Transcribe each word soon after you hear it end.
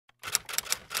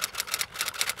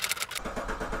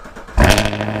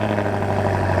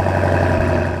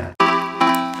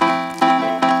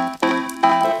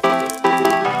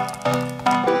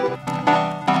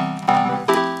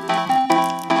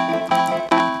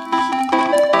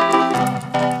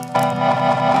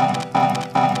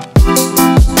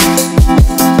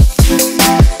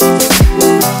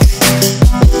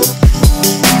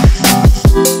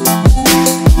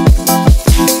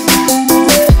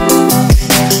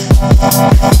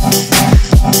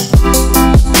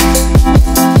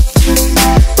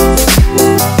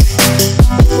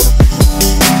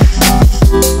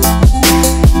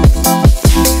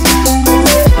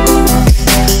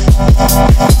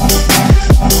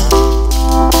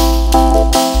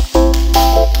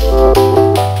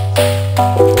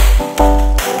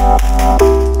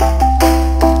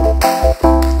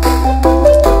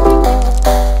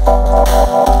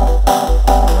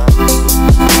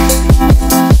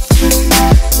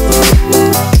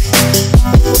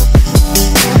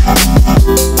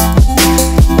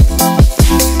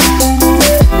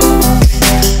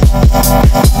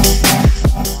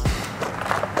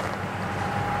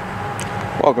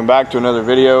welcome back to another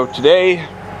video. Today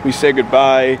we say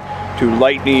goodbye to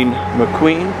Lightning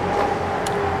McQueen,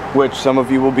 which some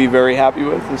of you will be very happy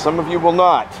with and some of you will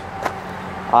not.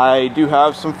 I do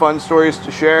have some fun stories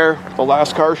to share. The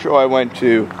last car show I went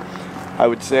to, I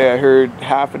would say I heard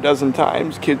half a dozen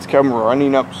times kids come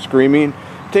running up screaming,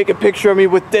 "Take a picture of me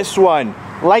with this one,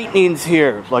 Lightning's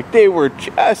here." Like they were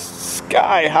just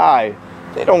sky high.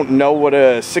 They don't know what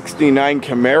a 69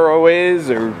 Camaro is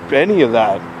or any of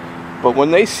that. But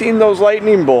when they seen those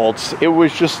lightning bolts, it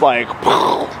was just like,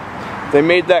 they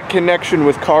made that connection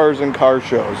with cars and car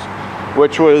shows,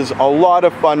 which was a lot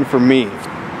of fun for me.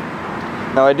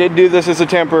 Now I did do this as a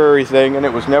temporary thing and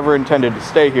it was never intended to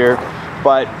stay here,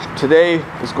 but today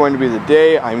is going to be the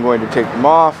day I'm going to take them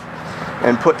off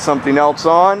and put something else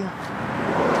on.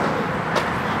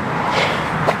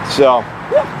 So,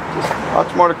 yeah, just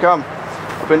lots more to come.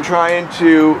 I've been trying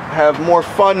to have more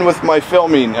fun with my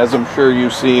filming, as I'm sure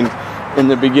you've seen in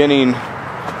the beginning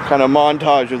kind of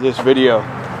montage of this video.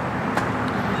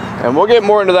 And we'll get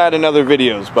more into that in other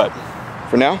videos, but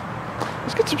for now,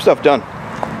 let's get some stuff done.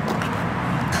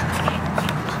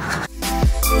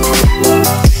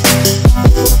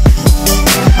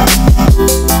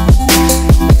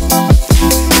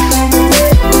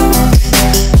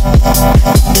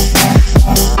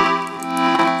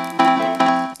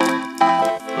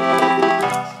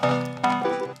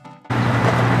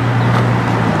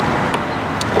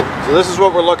 So this is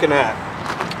what we're looking at.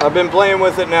 I've been playing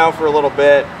with it now for a little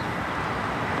bit.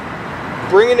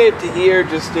 Bringing it to here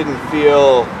just didn't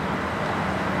feel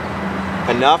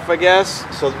enough, I guess.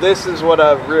 So this is what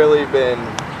I've really been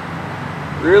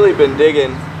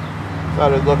digging.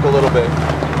 Thought it'd look a little bit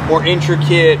more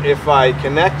intricate if I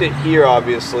connect it here,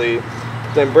 obviously,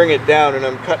 then bring it down, and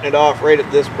I'm cutting it off right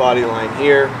at this body line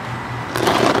here.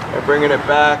 I'm bringing it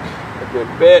back a good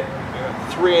bit. I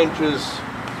got 3 inches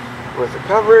worth of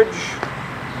coverage.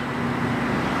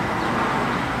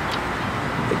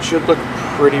 It should look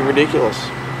pretty ridiculous.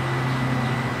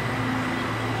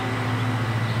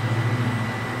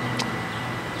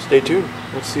 Stay tuned.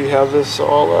 Let's see how this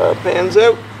all pans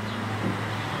out.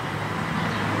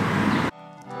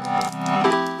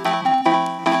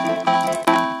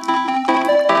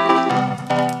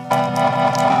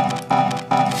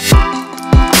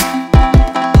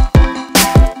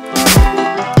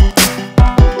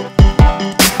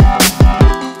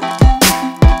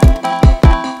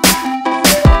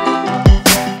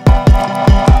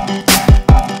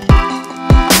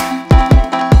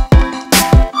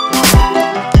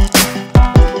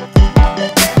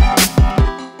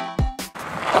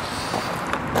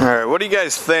 Alright, what do you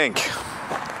guys think?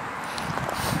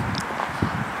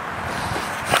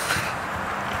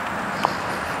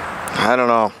 I don't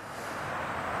know.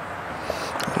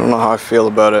 I don't know how I feel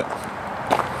about it.